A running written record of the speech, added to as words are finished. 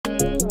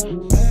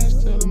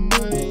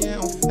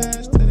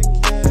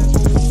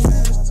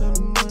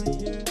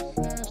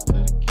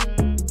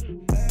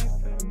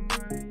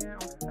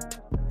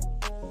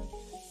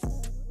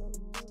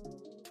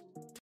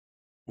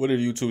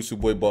good YouTube? It's your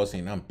boy Bossni,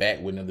 and I'm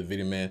back with another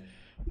video, man.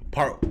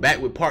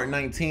 Back with part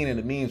 19 and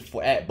the memes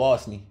for at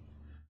Bossni.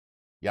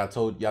 Y'all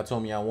told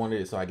me y'all wanted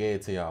it, so I gave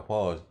it to y'all.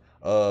 Pause.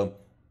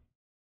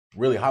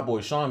 Really, Hot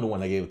Boy Sean the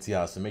one that gave it to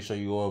y'all. So make sure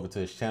you go over to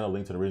his channel,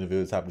 link to the original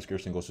video in the top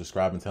description. Go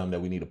subscribe and tell him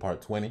that we need a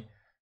part 20. You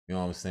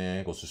know what I'm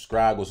saying? Go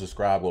subscribe, go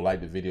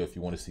like the video if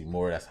you want to see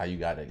more. That's how you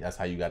got it. That's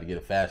how you got to get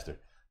it faster. You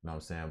know what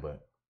I'm saying?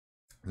 But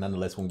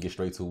nonetheless, when we get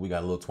straight to it, we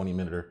got a little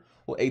 20-minute,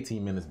 well,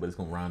 18 minutes, but it's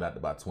gonna round out to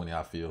about 20.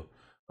 I feel.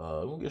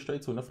 We're gonna get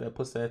straight to enough of that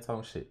pussy ass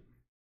talking shit.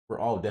 We're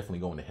all definitely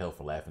going to hell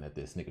for laughing at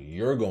this, nigga.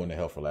 You're going to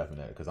hell for laughing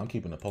at it because I'm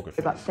keeping a poker face.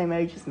 About the same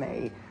age as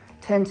me,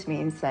 turn to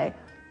me and say,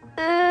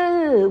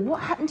 "Ooh,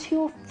 what happened to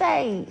your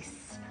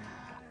face?"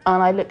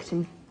 And I looked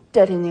him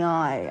dead in the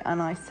eye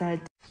and I said,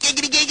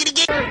 "Giggity, giggity,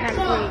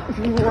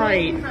 giggity."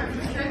 Right.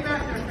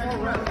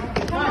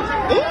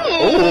 Ooh.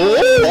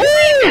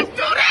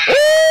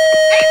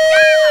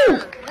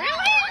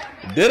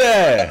 Did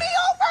I?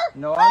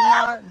 No, I'm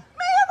not.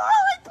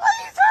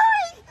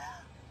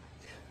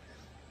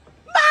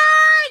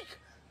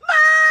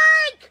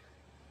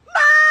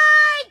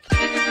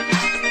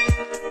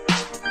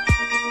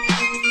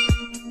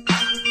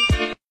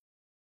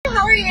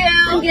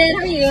 I'm good, how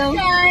are you?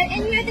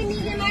 And you have the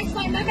medium ice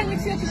white mocha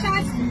with 2 extra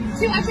shots,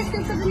 2 extra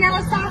scoops of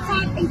vanilla soft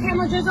top and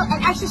caramel drizzle,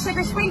 and extra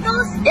sugar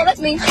sprinkles. Yeah,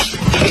 that's me.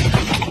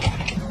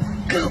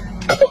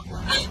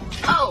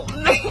 Oh,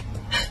 man.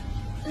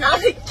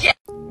 Not again.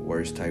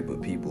 Worst type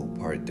of people,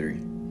 part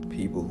 3.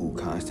 People who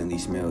constantly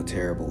smell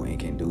terrible and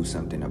can do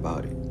something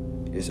about it.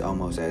 It's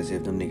almost as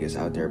if them niggas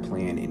out there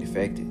playing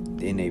infected.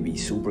 Then they be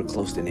super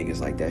close to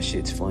niggas like that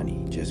shit's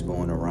funny, just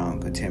going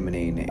around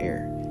contaminating the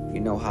air. You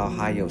know how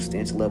high your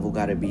stench level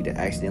gotta be to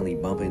accidentally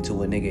bump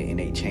into a nigga and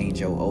they change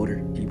your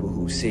odor? People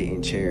who sit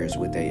in chairs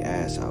with their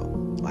ass out.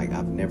 Like,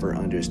 I've never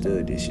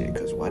understood this shit,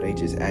 cause why they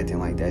just acting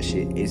like that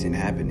shit isn't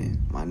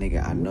happening? My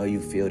nigga, I know you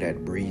feel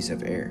that breeze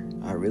of air.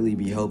 I really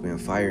be hoping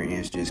fire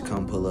ants just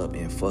come pull up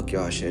and fuck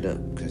y'all shit up,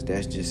 cause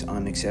that's just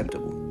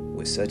unacceptable.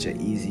 With such an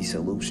easy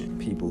solution.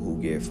 People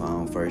who get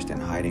found first and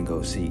hide and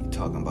go seek,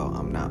 talking about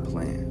I'm not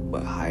playing,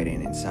 but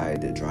hiding inside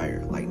the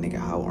dryer. Like, nigga,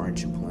 how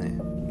aren't you playing?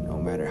 No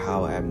matter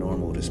how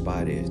abnormal the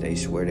spot is, they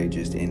swear they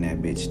just in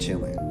that bitch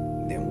chilling.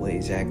 Then what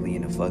exactly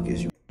in the fuck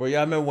is you? Bro,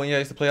 y'all remember when y'all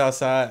used to play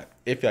outside?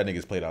 If y'all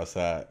niggas played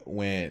outside,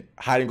 when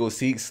hide and go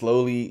seek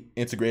slowly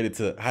integrated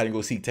to hide and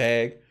go seek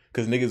tag,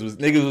 cause niggas was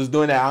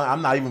doing that.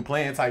 I'm not even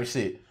playing type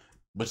shit.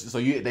 But so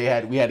we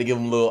had to give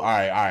them a little. All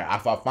right.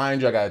 If I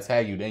find you, I gotta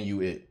tag you. Then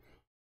you it.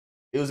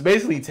 It was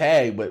basically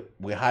tag, but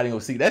with hide and go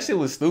seek. That shit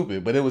was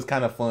stupid, but it was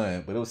kind of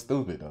fun. But it was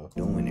stupid though.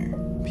 Doing there.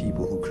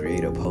 People who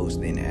create a post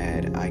then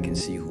add, I can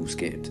see who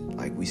skipped.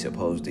 Like we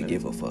supposed to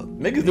give a fuck.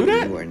 Niggas do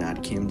that? You are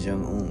not Kim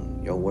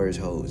Jong-un. Your words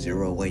hold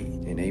 0 weight.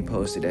 And they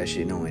posted that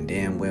shit knowing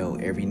damn well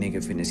every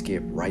nigga finna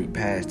skip right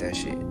past that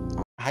shit.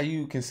 How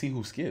you can see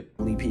who skipped?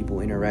 Only people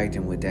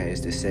interacting with that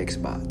is the sex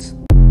bots.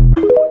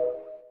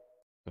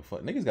 The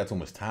fuck? Niggas got too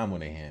much time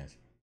on their hands.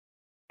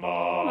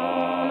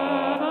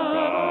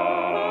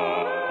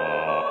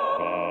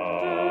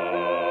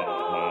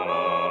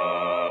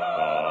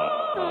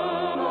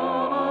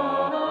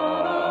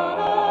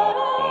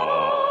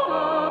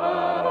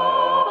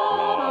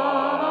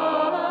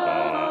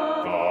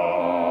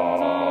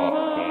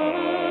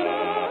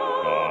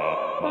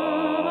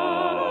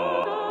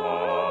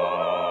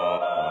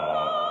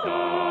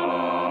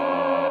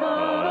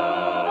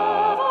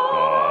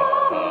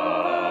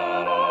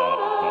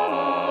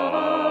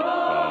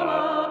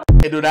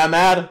 Hey, do that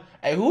matter?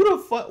 Hey, who the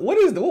fuck? What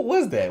was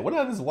that? What did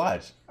I just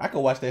watch? I could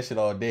watch that shit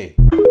all day.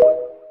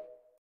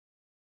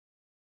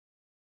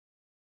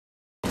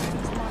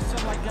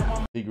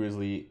 D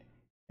Grizzly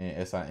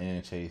and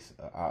SIN chase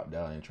opt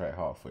out and track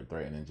hard for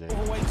threatening Jay.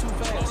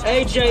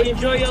 Hey Jay,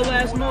 enjoy your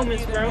last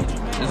moments, bro.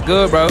 It's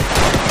good, bro.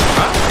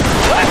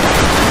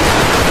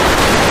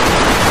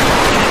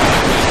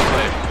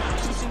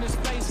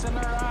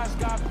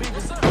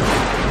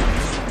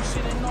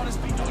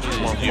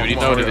 You already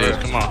know what it is.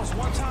 Come on.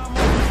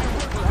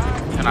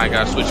 And I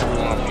got switch up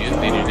on you.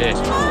 They do this.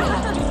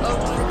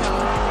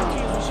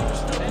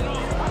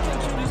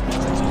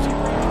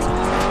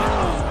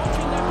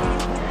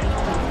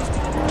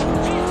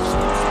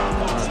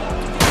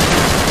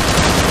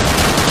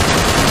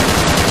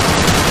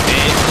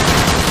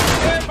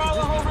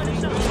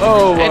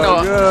 Oh my ain't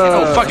God.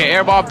 no fucking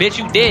airball, bitch.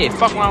 You dead.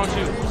 Fuck wrong with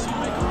you?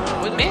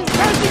 What man?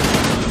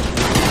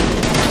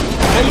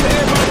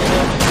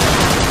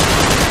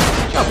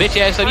 Yo, bitch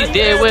ass up. You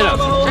dead with him.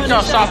 Shut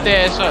your soft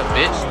ass up,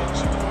 bitch.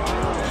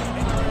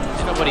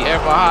 Ain't nobody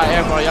airball high.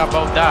 Airball, y'all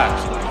both died.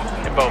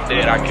 They both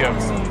dead. I killed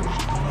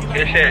them.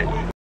 Good shit.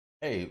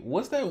 Hey,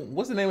 what's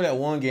the name of that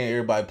one game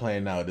everybody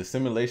playing now? The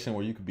simulation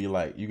where you could be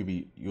like,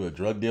 you a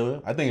drug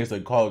dealer. I think it's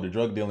called the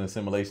drug dealing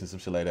simulation, some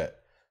shit like that.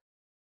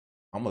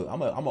 I'm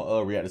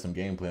gonna react to some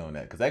gameplay on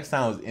that because that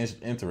sounds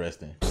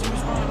interesting.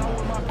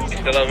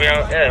 Still over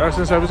here? Yeah.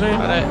 Since 17?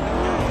 Look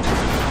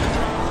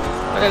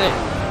at it.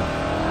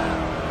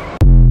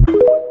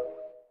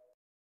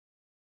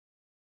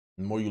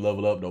 The more you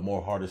level up, the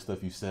more harder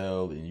stuff you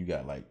sell, and you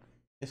got like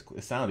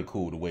It sounded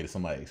cool the way that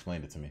somebody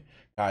explained it to me.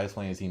 Guy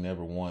explains he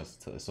never wants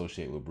to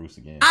associate with Bruce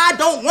again. I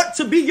don't want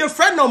to be your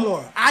friend no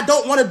more. I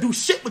don't want to do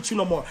shit with you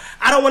no more.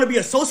 I don't want to be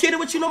associated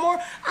with you no more.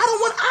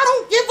 I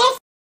don't give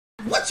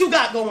a what you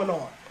got going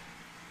on.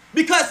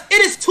 Because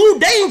it is too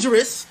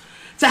dangerous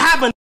to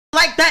have a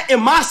like that in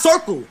my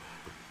circle.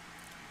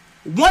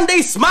 One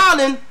day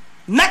smiling,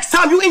 next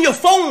time you in your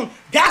phone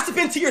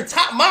gossiping to your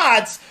top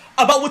mods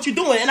about what you're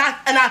doing. And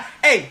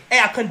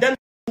I condemn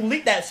you who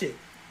leak that shit.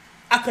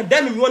 I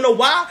condemn him. You wanna know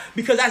why?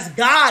 Because that's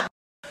God.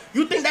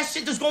 You think that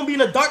shit just gonna be in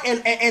the dark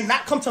and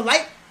not come to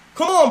light?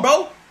 Come on,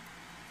 bro.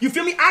 You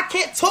feel me? I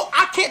can't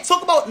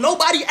talk about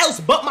nobody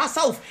else but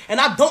myself. And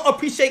I don't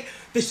appreciate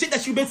the shit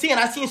that you've been seeing.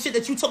 I seen shit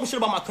that you talking shit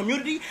about my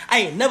community. I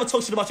ain't never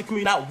talked shit about your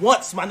community, not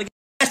once, my nigga.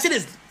 That shit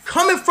is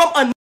coming from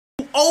a nigga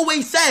who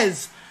always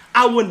says,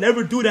 I would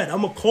never do that.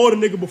 I'ma call the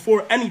nigga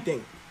before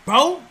anything.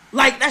 Bro,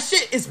 like that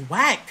shit is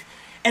whack.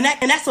 And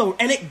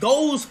it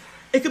goes,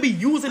 it could be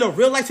used in a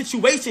real life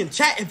situation.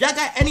 Chat, if y'all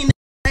got any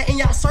in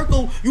y'all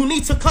circle, you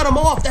need to cut them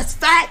off. That's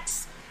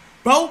facts,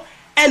 bro.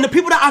 And the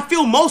people that I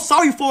feel most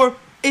sorry for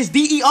is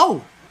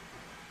DEO.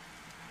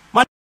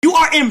 You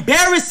are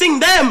embarrassing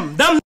them.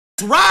 Them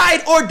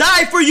ride or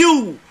die for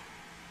you.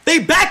 They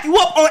back you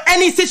up on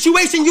any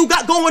situation you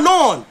got going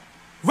on.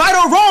 Right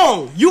or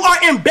wrong, you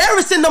are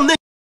embarrassing them.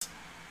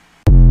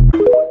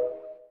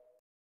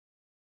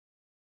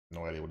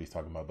 No idea what he's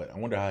talking about, but I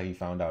wonder how he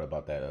found out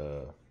about that,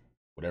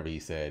 whatever he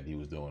said he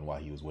was doing while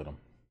he was with him.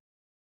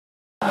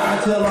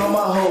 I tell all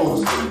my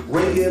hoes,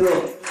 break it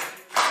up,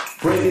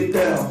 break it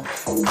down,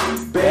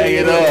 bag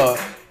it up,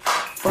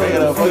 bag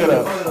it up, fuck it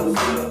up,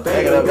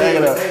 bag it up, bag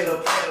it up.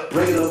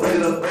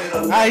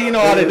 How you know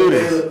how to do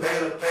this?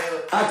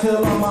 I tell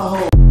all my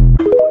hoes.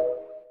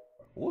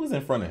 What was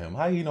in front of him?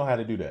 How you know how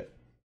to do that?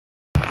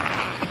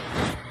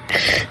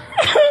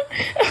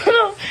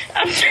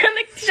 I'm trying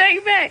to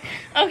check back.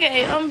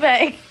 Okay, I'm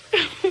back.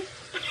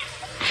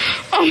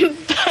 I'm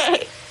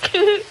back.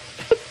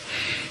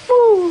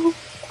 Ooh.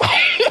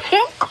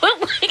 Quit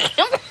looking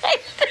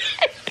like that.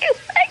 You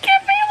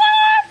making me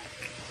laugh.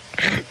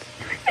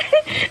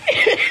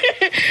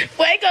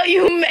 Wake up,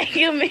 you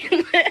making me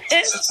laugh.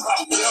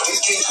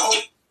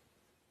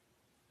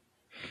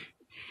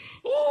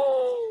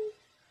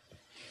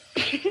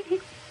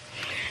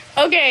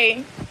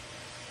 Okay.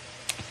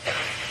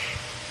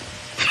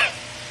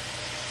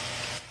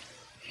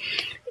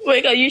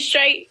 Wake up, you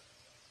straight?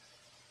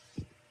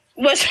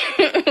 What's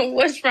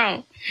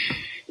wrong?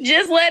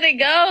 Just let it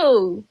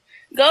go.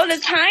 Go to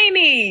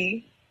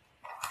Tiny.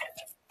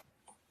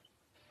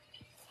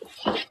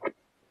 I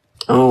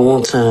don't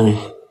want Tiny.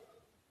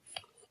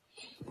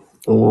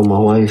 I want my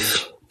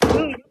wife.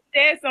 You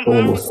said I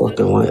want my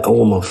fucking wife. I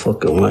want my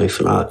fucking wife,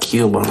 and I'll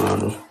kill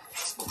behind her.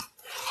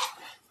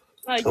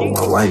 Like, I want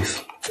my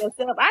wife.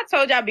 Yourself. I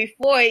told y'all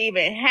before it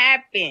even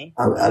happened.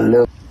 I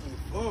love.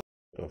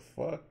 The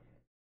fuck?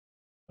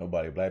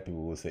 Nobody, black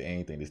people will say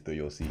anything to steal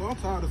your seat. Bro, I'm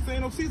tired of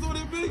seeing them seats on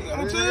that bitch. You know what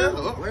I'm saying?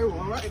 Wait,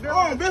 one right there.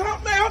 Oh, man,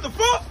 what the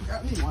fuck?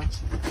 Got me one.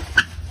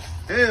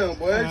 Damn,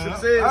 boy. You should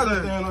have said that. I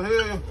just stand on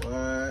here.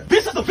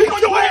 Bitch, that's a pig on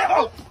your ass,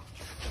 bro.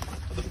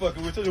 What the fuck?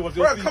 We tell you what's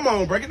your seat. Come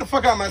on, bro. Get the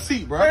fuck out of my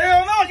seat, bro.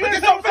 Hell no. You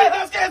ain't so fat.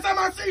 Let's get inside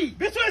my seat.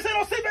 Bitch, you ain't say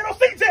no seat, man. No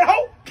seat yet,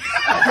 ho.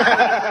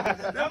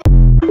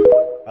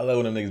 I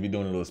love when them niggas be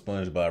doing a little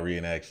SpongeBob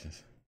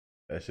reenactions.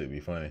 That shit be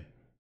funny.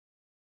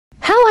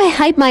 How I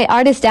hype my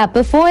artist up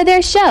before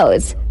their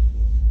shows.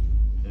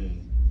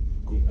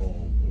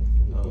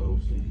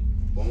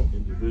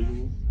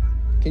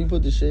 Can you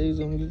put the shades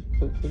on me,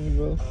 for me,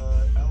 bro?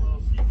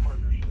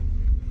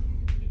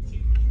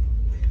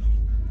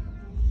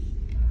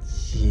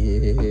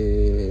 Yeah,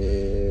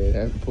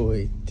 that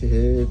boy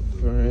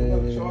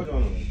different.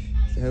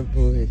 That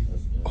boy.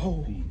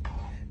 Oh,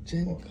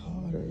 Jen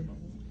Carter.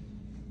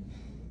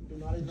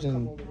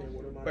 Jen.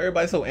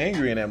 Everybody's so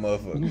angry in that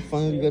motherfucker. You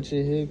finally got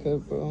your hair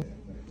cut, bro.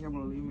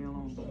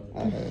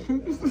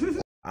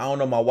 I don't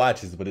know my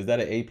watches, but is that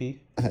an AP?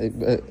 I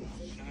bet.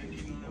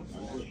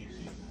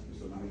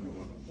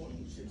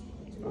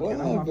 What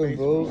happened,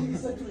 bro?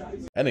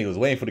 That nigga was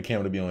waiting for the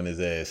camera to be on his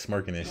ass,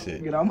 smirking and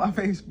shit. Get out my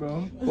face,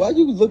 bro. Why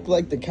you look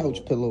like the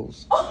couch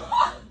pillows?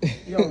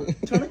 Yo,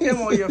 turn the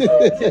camera on your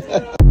face.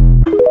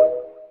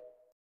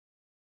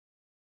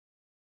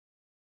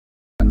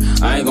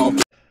 I ain't gonna.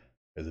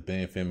 There's a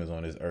billion females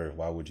on this earth.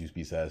 Why would you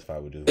be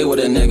satisfied with just With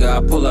a nigga, I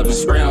pull up and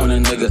spray on a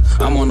nigga.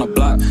 I'm on the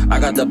block. I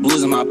got the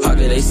blues in my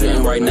pocket. They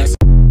sitting right next.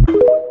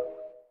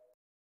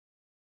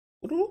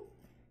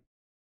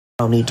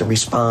 I don't need to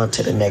respond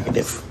to the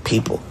negative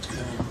people.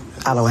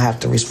 I don't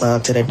have to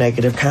respond to the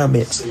negative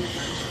comments.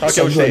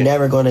 So you're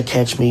never going to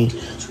catch me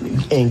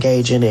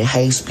engaging in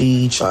hate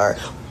speech or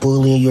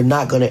bullying. You're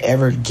not going to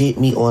ever get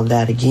me on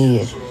that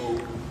again.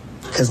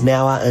 Because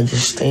now I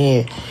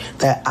understand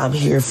that I'm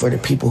here for the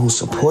people who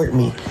support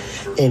me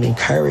and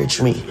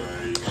encourage me.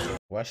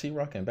 Why she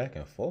rocking back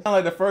and forth? Not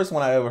like the first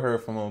one I ever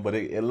heard from him, but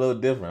it a little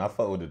different. I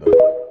fuck with it though.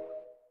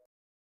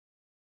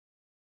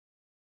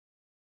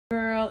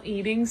 Girl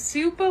eating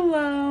soup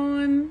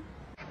alone.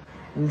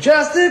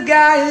 Just a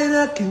guy in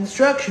a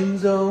construction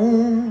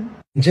zone.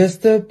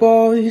 Just a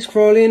boy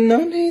scrolling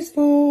on his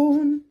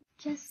phone.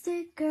 Just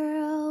a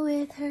girl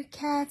with her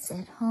cats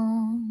at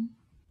home.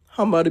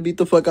 I'm about to beat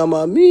the fuck out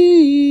my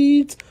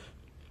meat.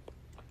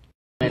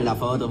 La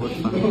foto, por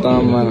favor.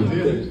 Toma.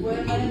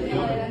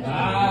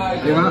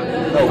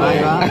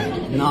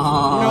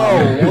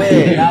 No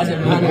way.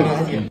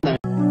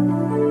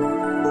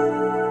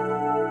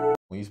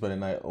 When you spend the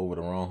night over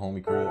the wrong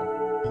homie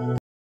crib,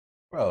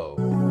 bro.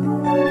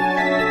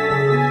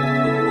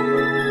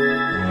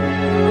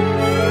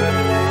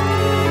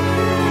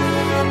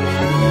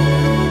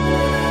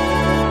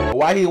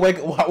 Why he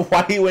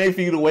waiting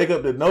for you to wake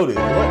up to notice?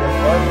 What the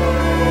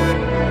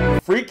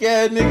fuck? Freak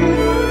ass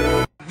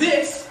nigga.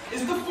 This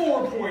is the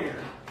 4-pointer.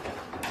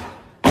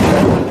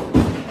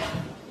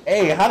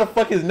 Hey, how the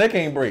fuck his neck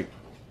ain't break?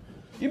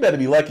 You better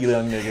be lucky,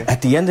 young nigga.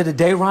 At the end of the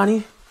day,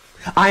 Ronnie,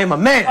 I am a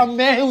man. A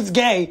man who's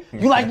gay.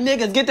 You like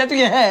niggas, get that through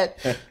your head.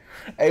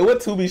 Hey, what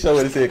Tubi show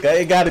is it?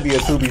 It gotta be a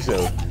Tubi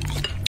show.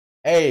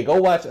 Hey, go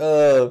watch,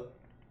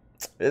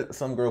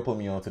 some girl put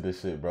me onto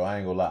this shit, bro. I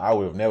ain't gonna lie. I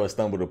would have never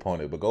stumbled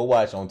upon it. But go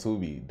watch on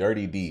Tubi,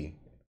 Dirty D.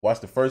 Watch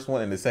the first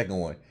one and the second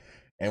one.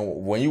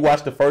 And when you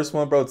watch the first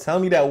one, bro, tell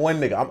me that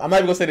one nigga. I'm not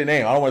even gonna say the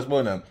name. I don't want to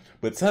spoil them.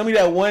 But tell me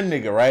that one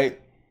nigga, right?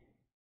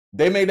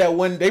 They made that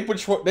one. They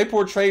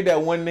portrayed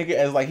that one nigga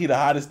as like he the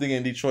hottest nigga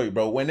in Detroit,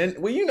 bro. When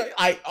you know,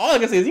 all I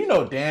can say is you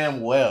know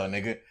damn well,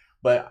 nigga.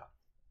 But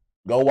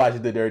go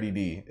watch the Dirty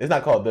D. It's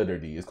not called The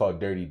Dirty D. It's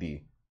called Dirty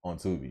D on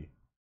Tubi.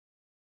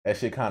 That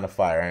shit kind of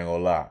fire. I ain't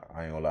gonna lie.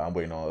 I'm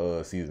waiting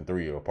on season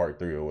 3 or part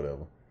 3 or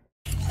whatever.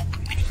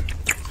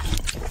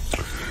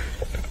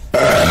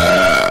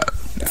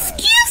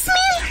 Excuse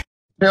me?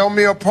 Tell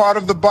me a part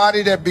of the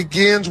body that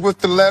begins with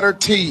the letter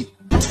T.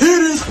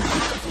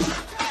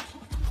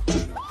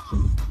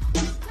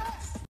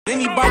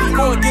 Anybody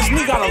go against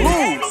me gotta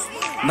lose.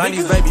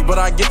 90s baby, but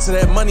I get to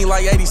that money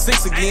like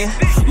 86 again.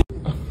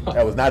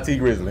 That was not T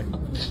Grizzly.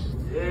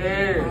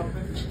 Yeah.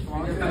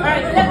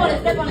 Alright, step on it,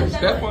 step on it.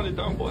 Step on it,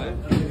 dumb boy.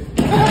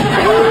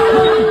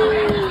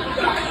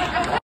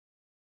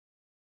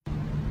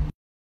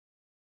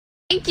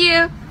 Thank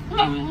you.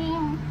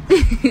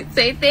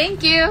 Say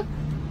thank you.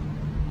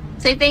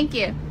 Say thank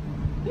you.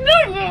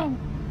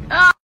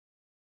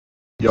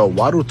 Yo,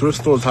 why do thrift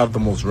stores have the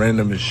most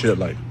randomest shit?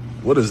 Like,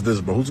 what is this,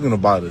 bro? Who's gonna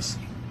buy this?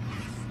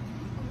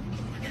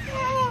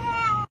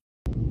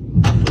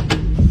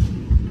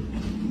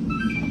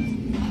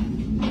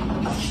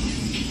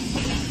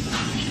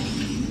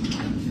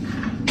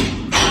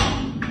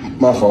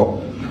 My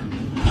fault.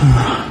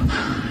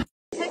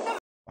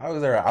 Why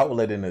was there an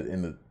outlet in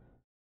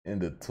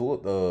the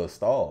tool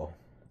stall?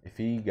 If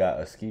he got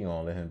a ski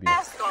on, let him be.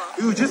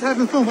 You was just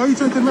having fun. Why are you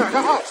taking that?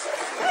 Got house.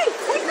 Hey,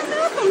 take the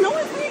bathroom. No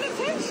one's paying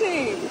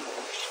attention.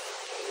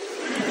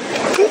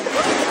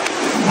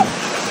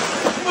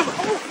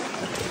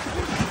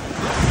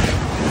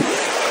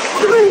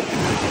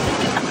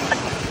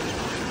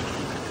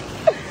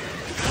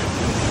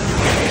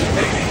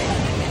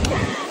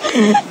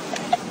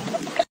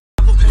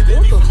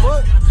 What the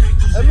fuck?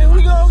 I mean,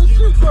 we got all this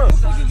shit for. Let's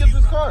fucking get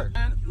this car.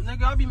 Man,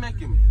 nigga, I be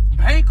making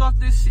bank off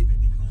this shit.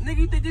 Nigga,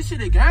 you think this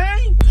shit a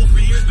game?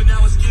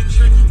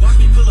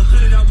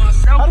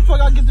 How the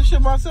fuck I get this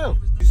shit myself?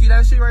 You see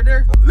that shit right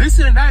there?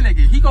 Listen to that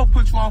nigga. He gon'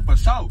 put you on for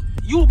sure.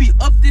 You will be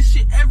up this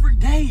shit every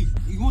day.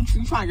 You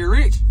trying to get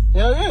rich?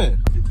 Hell yeah.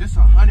 This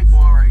 100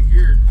 ball right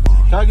here.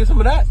 Can I get some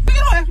of that? You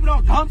don't ask me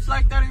no dumps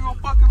like that in your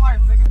fucking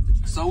life, nigga.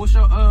 So what's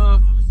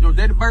your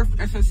date of birth,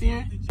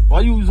 SSN? Why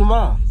you using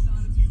mine?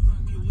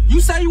 You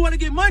say you want to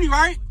get money,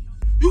 right?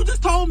 You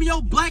just told me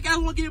your black ass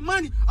want to get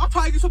money. I'm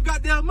trying to get some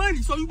goddamn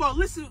money, so you won't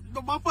listen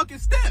to my fucking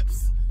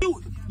steps. Do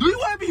you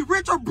want to be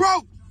rich or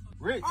broke?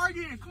 Rich. All right,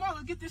 then, come on,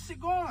 let's get this shit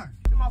going.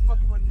 Get my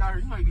fucking money down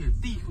here. You might be a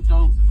thief with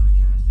your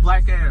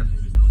black ass.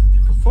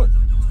 The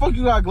fuck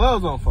you got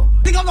gloves on for?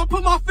 Think I'm gonna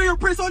put my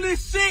fingerprints on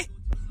this shit?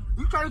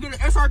 You trying to get an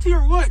SRT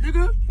or what,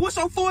 nigga? What's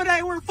your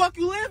 4-day where the fuck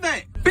you live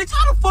at? Bitch,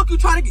 how the fuck you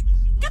trying to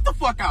get the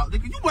fuck out,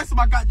 nigga? You wasting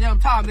my goddamn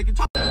time,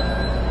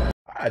 nigga.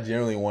 I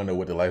generally wonder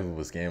what the life of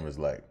a scammer is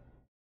like.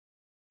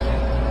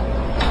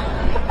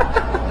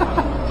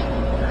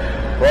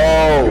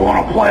 Bro, You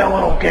wanna play a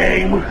little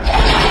game?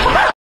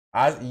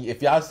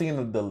 If y'all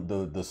seen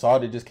the Saw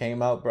that just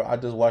came out, bro, I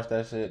just watched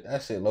that shit.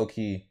 That shit low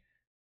key.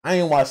 I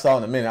ain't watched Saw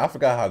in a minute. I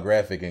forgot how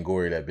graphic and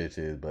gory that bitch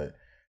is, but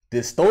the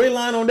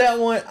storyline on that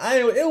one,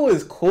 it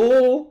was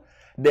cool.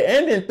 The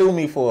ending threw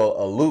me for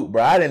a loop,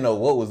 bro. I didn't know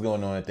what was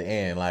going on at the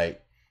end.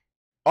 Like,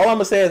 all I'm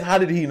gonna say is, how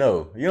did he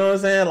know? You know what I'm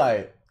saying?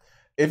 Like,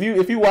 if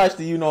you watched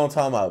it, you know what I'm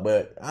talking about.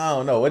 But I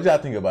don't know. What y'all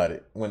think about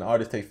it when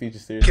artists take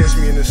features seriously? Catch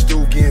me in the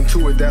stew, getting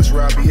to it, that's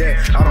where I be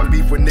at. I don't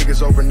beef with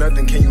niggas over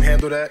nothing, can you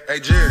handle that? Hey,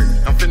 Jared,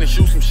 I'm finna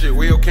shoot some shit.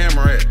 Where your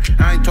camera at?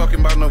 I ain't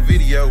talking about no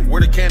video. Where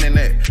the cannon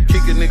at?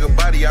 Kick a nigga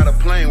body out of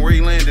plane. Where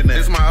he landing at?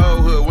 It's my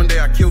old hood. One day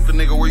I killed the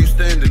nigga. Where you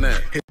standing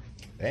at?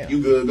 Damn.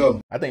 You good,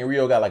 go. I think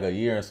Rio got like a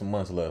year and some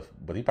months left,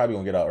 but he probably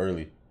gonna get out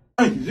early.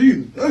 Thank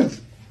you,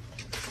 Jesus.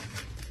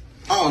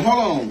 Oh,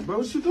 hold on, bro.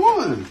 What you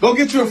doing? Go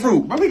get you a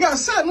fruit. Bro, we got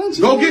set, don't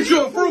you? Go get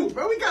you a fruit.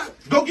 Bro,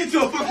 go get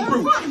you a fucking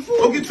fruit.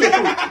 Go get you a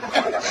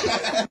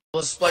fruit.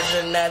 Was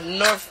splurging at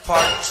North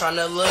Park, trying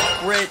to look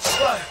rich.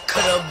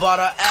 Could've bought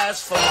her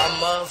ass for my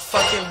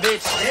motherfucking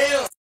bitch.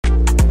 Damn.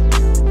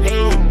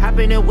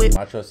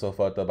 My trust so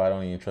fucked up, I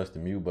don't even trust the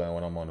mute button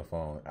when I'm on the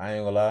phone. I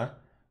ain't gonna lie.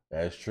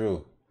 That's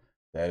true.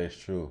 That is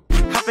true.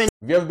 If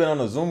you ever been on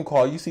a Zoom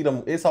call, you see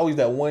them, it's always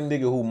that one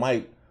nigga who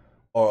mic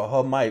or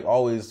her mic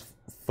always,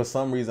 for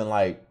some reason,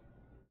 like,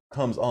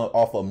 comes on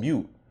off of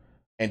mute.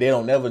 And they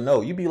don't never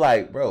know. You be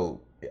like,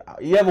 bro,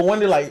 you ever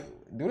wonder, like,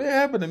 do that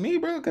happen to me,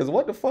 bro? Because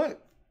what the fuck?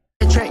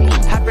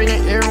 Hop in the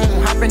air,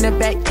 hop in the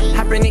back,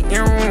 hop in the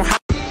air.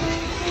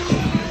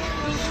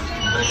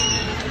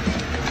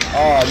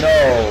 Oh,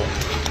 no.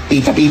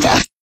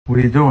 Pizza. What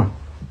are you doing?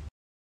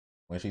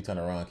 When she turn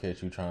around,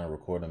 catch you trying to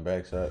record them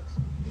back shots.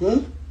 Hmm?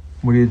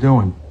 What are you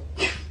doing?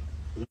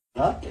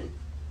 Nothing.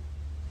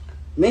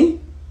 Me?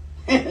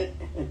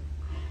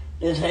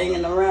 Just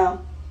hanging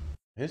around.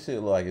 His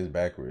shit look like it's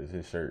backwards,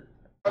 his shirt.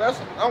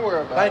 Oh, I'm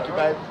worried about Thank you,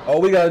 baby. Oh,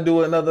 we gotta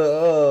do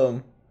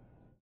another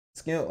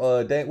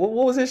day. What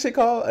was this shit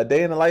called? A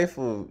day in the life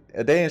of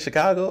a day in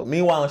Chicago?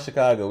 Meanwhile in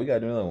Chicago, we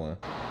gotta do another one.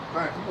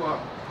 Thank you.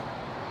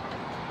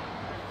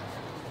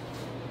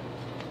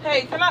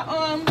 Hey, can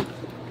I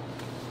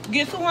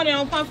get 200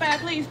 on pump 5,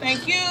 please?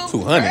 Thank you.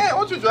 200. Hey,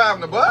 what you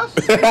driving the bus?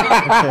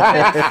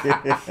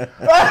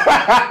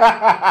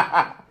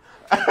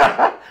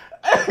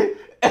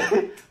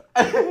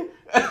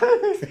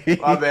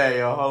 My bad,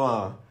 yo. Hold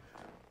on.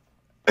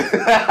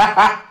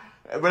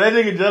 But that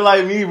nigga just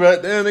like me,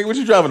 bro. Damn, nigga, what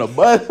you driving, a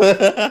bus?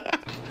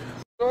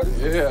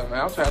 Yeah,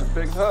 man, I'm trying to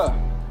fix her.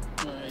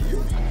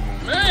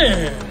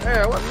 Man.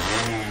 Man, what?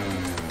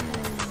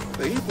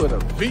 He put a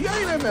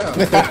V8 in there.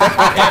 He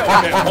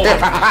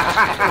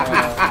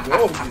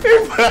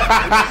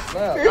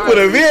put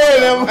a V8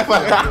 in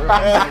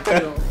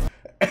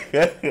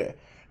there.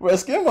 Bro,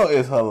 Skimbo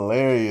is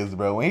hilarious,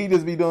 bro. When he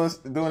just be doing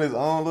his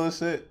own little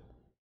shit,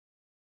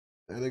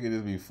 that nigga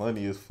just be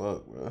funny as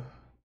fuck, bro.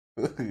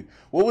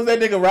 What was that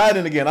nigga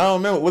riding again? I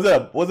don't remember. Was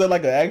that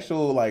like an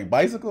actual like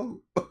bicycle?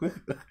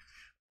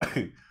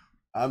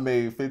 I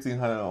made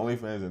 1,500 on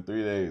OnlyFans in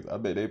 3 days. I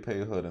bet they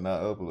paid her to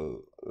not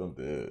upload. I'm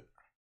dead.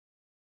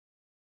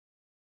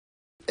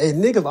 Hey,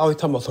 niggas always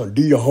talking about some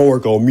do your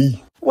homework on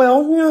me.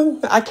 Well, yeah,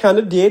 I kind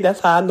of did.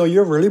 That's how I know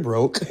you're really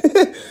broke.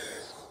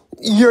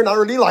 You're not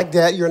really like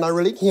that. You're not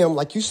really him,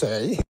 like you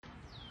say.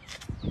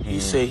 He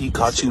said he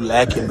caught you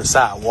lacking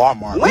beside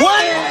Walmart. What?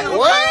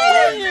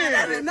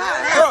 That did not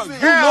happen. You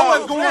know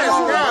what's going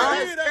on, bro.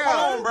 Come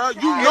on, bro.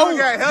 You know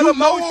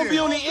won't be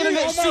on the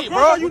internet shit,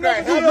 bro. You know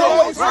what's going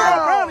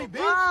on,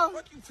 bro.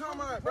 What you talking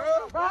about, bro?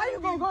 Bro, how you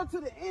gonna go to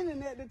the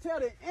internet to tell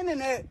the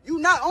internet you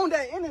not on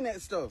that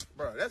internet stuff?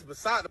 Bro, that's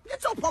beside the...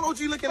 Get your Polo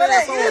G looking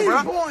ass on, bro.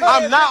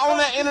 I'm not on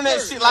that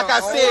internet shit like I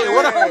said.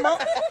 What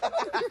up?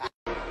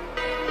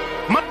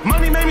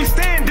 Money made me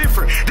stand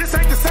different. This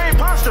ain't the same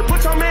posture.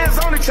 Put your mans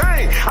on the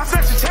chain. I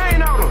set your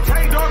chain out him.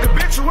 Take dog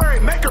obituary.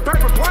 Make her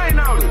paper plane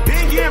out him.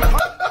 Then get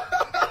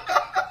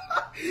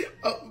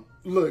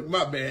Look,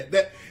 my bad.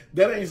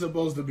 That ain't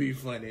supposed to be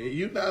funny.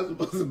 You're not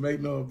supposed to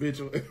make no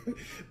obituary.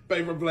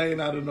 Paper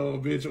plane out of no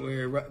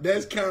obituary.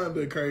 That's kind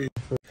of crazy.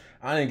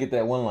 I didn't get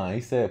that one line.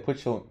 He said,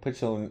 "Put your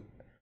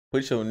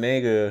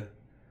nigga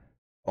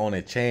on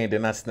a chain."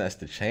 Then I snatched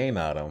the chain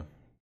out of him.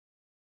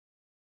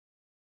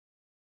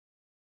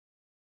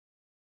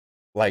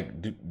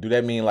 Like, do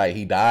that mean like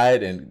he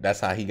died and that's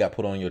how he got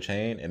put on your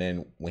chain? And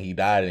then when he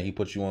died and he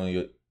put you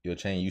on your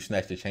chain, you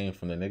snatched the chain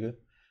from the nigga?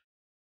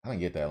 I didn't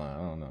get that line.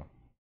 I don't know.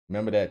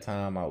 Remember that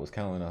time I was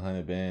counting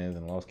 100 bands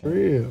and lost count?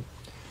 Real.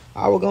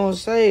 I was gonna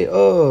say,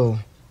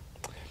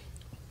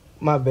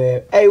 my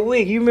bad. Hey,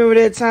 Wick, you remember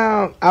that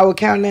time I was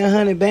counting that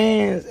 100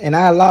 bands and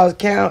I lost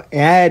count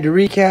and I had to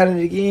recount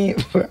it again?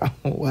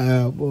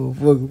 Wow,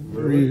 motherfucker.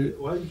 For real.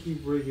 Why you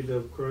keep bringing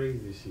up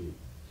crazy shit?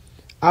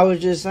 I was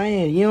just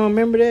saying, you don't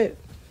remember that?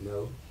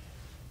 No.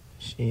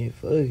 Shit,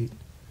 fuck it.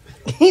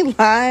 He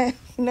lying.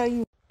 You know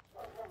you.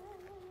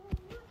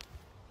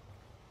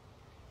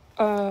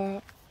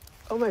 Oh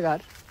my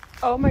god.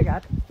 Oh my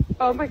god.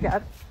 Oh my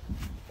god.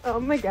 Oh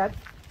my god.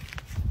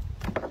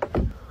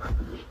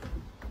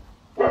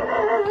 What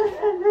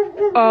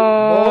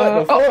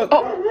the fuck?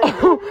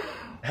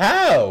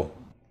 How?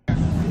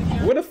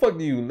 Where the fuck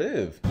do you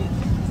live?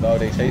 Oh,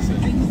 they chasing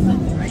you.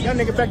 Hey, young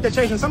nigga back there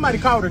chasing somebody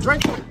called a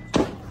Drake.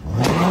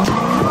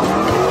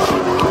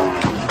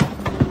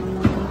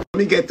 Let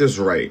me get this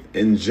right.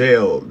 In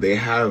jail, they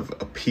have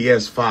a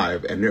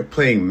PS5 and they're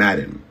playing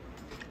Madden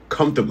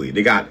comfortably.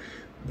 They got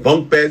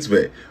bunk beds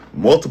with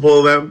multiple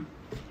of them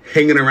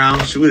hanging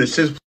around, shooting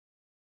shit.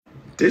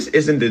 This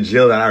isn't the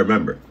jail that I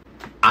remember.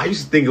 I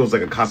used to think it was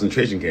like a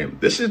concentration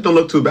camp. This shit don't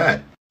look too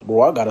bad.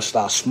 Bro, I gotta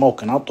stop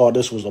smoking. I thought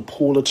this was a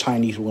pool of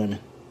Chinese women.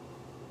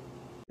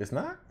 It's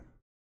not?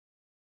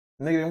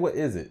 Nigga, then what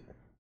is it?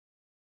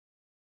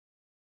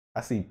 I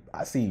see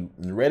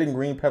red and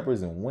green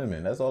peppers and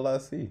women. That's all I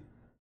see.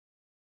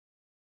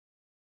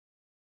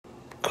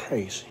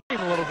 Crazy. A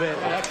little bit.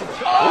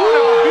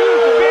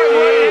 Oh,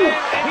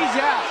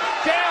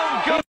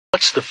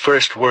 What's the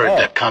first word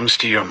that comes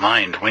to your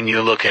mind when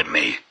you look at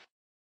me?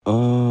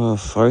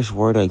 First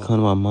word that come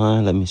to my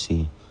mind, let me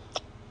see.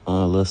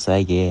 Little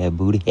saggy ass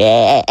booty.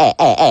 I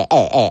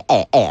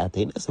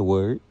think that's a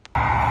word.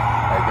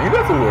 I think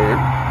that's a word.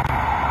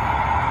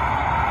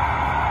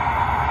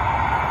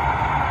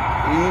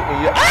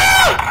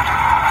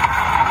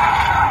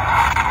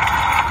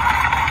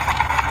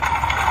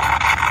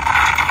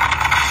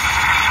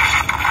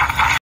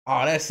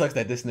 Oh, that sucks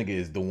that this nigga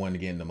is the one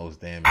getting the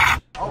most damage.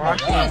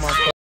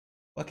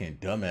 Fucking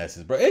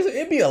dumbasses, bro.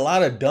 It be a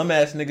lot of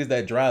dumbass niggas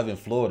that drive in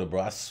Florida,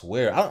 bro. I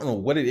swear. I don't know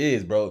what it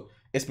is, bro.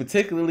 It's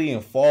particularly in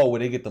fall where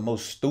they get the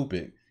most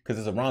stupid. Because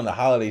it's around the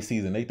holiday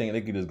season. They think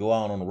they can just go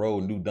out on the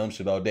road and do dumb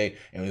shit all day.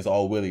 And it's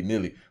all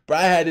willy-nilly. Bro,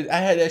 I had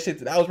that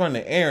shit. I was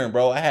running an errand,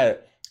 bro. I had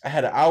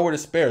an hour to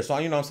spare. So,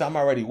 you know what I'm saying? I'm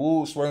already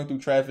swerving through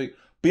traffic.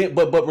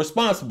 But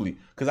responsibly.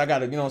 Because I got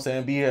to, you know what I'm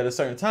saying, be here at a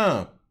certain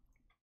time.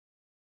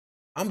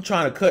 I'm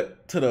trying to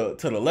cut to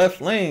the left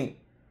lane,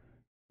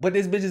 but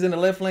this bitch is in the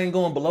left lane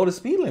going below the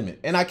speed limit.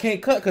 And I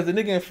can't cut because the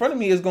nigga in front of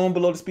me is going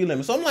below the speed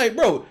limit. So I'm like,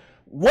 bro,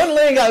 one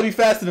lane gotta be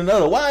faster than the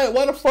other. Why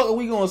the fuck are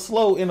we going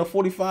slow in a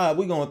 45?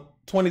 We going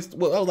 20,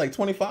 well, I was like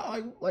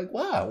 25. Like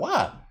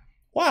why?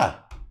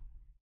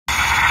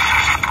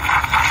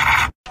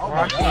 Oh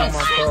my God.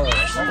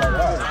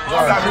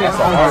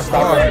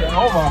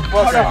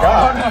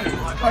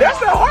 That's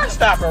the heart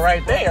stopper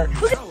right there.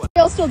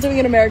 Y'all still doing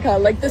in America?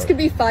 Like, this could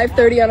be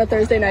 5:30 on a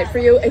Thursday night for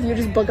you if you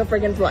just book a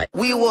friggin' flight.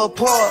 We were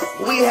poor.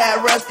 We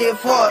had rusted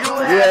fork.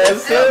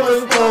 Yes, it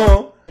was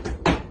poor.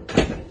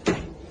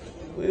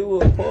 We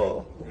were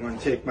poor. You want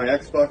to take my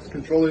Xbox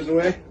controllers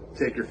away?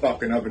 Take your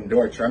fucking oven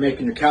door. Try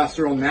making your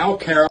casserole now,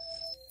 Carol.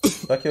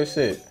 Fuck your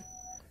shit.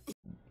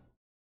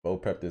 Go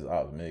prep this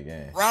ops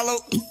mid-game. Rollo.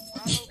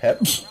 Pep.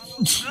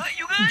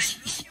 You good?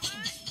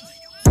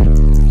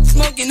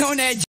 Smoking on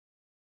that.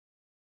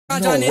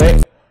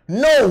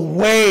 No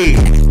way.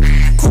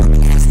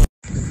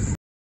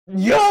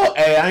 Yo,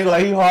 hey, I ain't gonna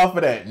lie, he hard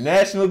for that.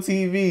 National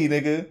TV,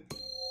 nigga.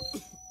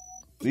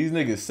 These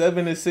niggas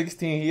 7 and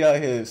 16, he out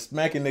here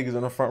smacking niggas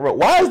on the front row.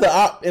 Why is the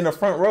op in the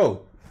front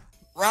row?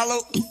 Rollo.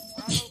 You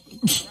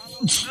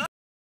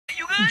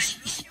good?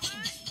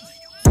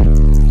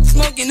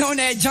 Smoking on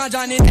that John.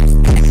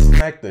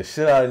 Smacked the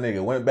shit out of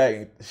nigga. Went back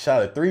and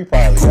shot a 3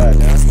 probably.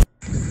 Goddamn.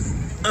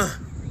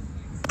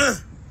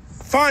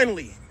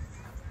 Finally,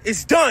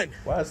 it's done.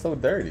 Why it's so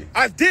dirty?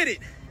 I did it.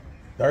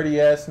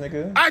 Dirty ass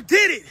nigga. I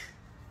did it.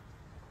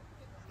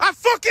 I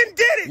fucking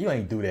did it. You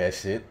ain't do that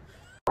shit.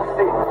 Back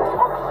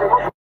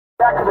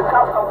to the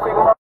top, I'm quick,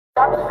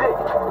 I'm sick.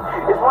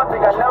 It's one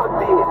thing I never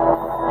did,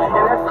 and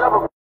that's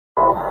love,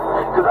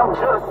 cause I'm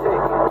just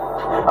sick.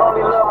 I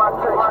only love my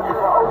trick, my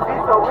OG,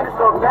 so when it's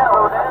so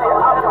down,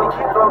 I'm gonna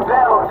keep them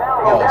down.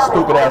 Yo,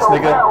 stupid ass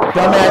nigga,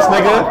 dumb ass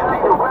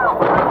nigga.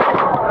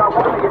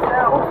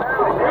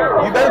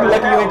 You better be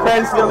lucky you ain't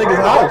crashing your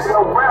nigga's house.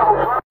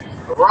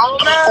 Wrong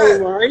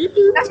man.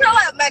 That's not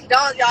like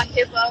McDonald's, y'all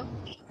hippo.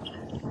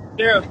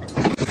 Yeah.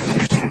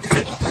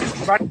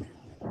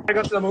 I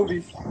go to the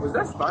movies. Was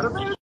that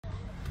Spider-Man?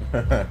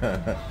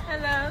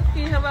 Hello, can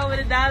you help out with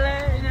 $1? You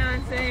know what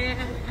I'm saying?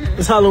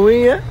 It's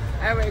Halloween, yeah?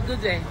 All right,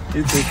 good day.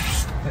 You too.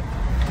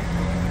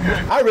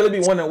 I really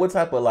be wondering what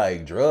type of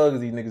like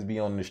drugs these niggas be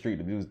on the street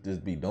to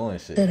just be doing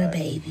shit. Little like,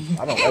 baby.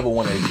 I don't ever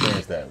want to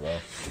experience that, bro.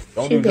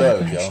 Don't She do be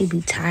drugs, like yo. she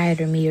be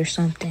tired of me or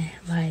something.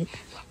 Like,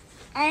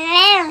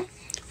 I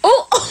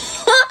oh,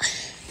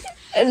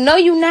 no,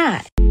 you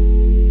not.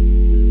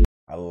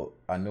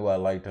 I knew I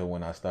liked her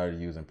when I started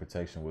using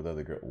protection with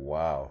other girls.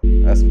 Wow,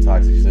 that's some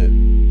toxic shit.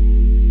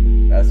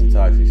 That's some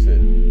toxic shit.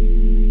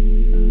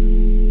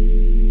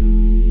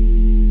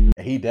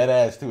 And he dead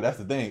ass too. That's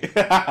the thing.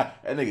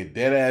 That nigga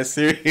dead ass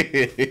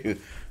serious.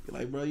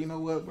 Like, bro, you know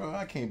what, bro?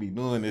 I can't be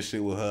doing this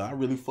shit with her. I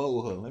really fuck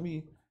with her.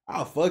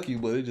 I'll fuck you,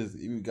 but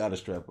you gotta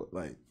strap up.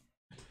 Like,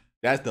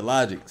 that's the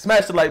logic.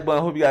 Smash the like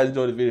button. Hope you guys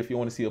enjoyed the video. If you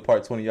want to see a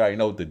part 20, you already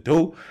know what to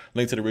do.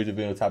 Link to the original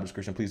video in the top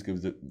description. Please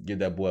give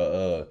that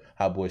boy,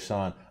 Hot Boy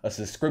Sean, a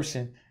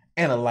subscription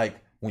and a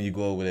like when you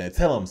go over there. And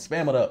tell him,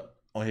 spam it up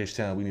on his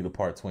channel. We need a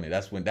part 20.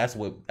 That's what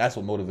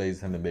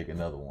motivates him to make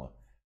another one.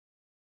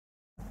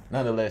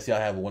 Nonetheless, y'all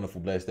have a wonderful,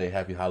 blessed day.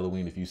 Happy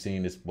Halloween. If you've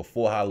seen this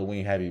before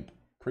Halloween, happy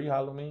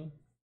pre-Halloween,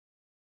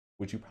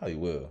 which you probably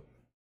will.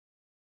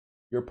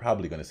 You're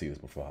probably gonna see this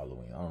before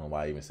Halloween. I don't know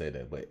why I even said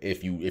that, but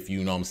if you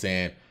know what I'm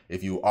saying,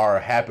 if you are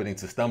happening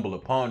to stumble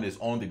upon this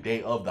on the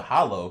day of the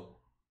Halloween,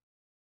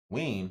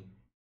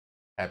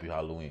 happy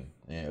Halloween.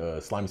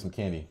 And slime me some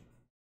candy.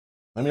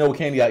 Let me know what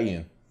candy y'all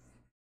eating.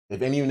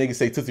 If any of you niggas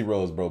say Tootsie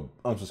Rolls, bro,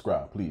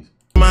 unsubscribe, please.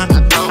 I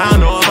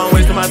know if I'm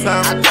wasting my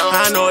time.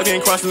 I know I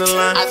ain't crossing the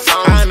line.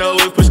 I know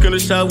if push gonna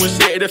shove when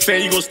shit hit the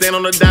fan, you gon' stand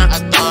on the dime.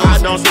 I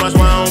don't see much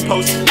why I don't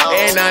post.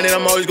 Every now and then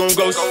I'm always gon'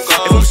 ghost.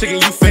 If I'm sick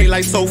and you fake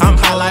like tofu, I'm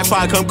hot like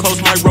fire, come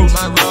close my roast.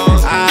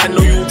 I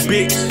know you a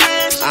bitch.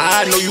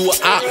 I know you a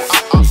op.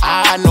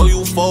 I know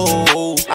you a fool.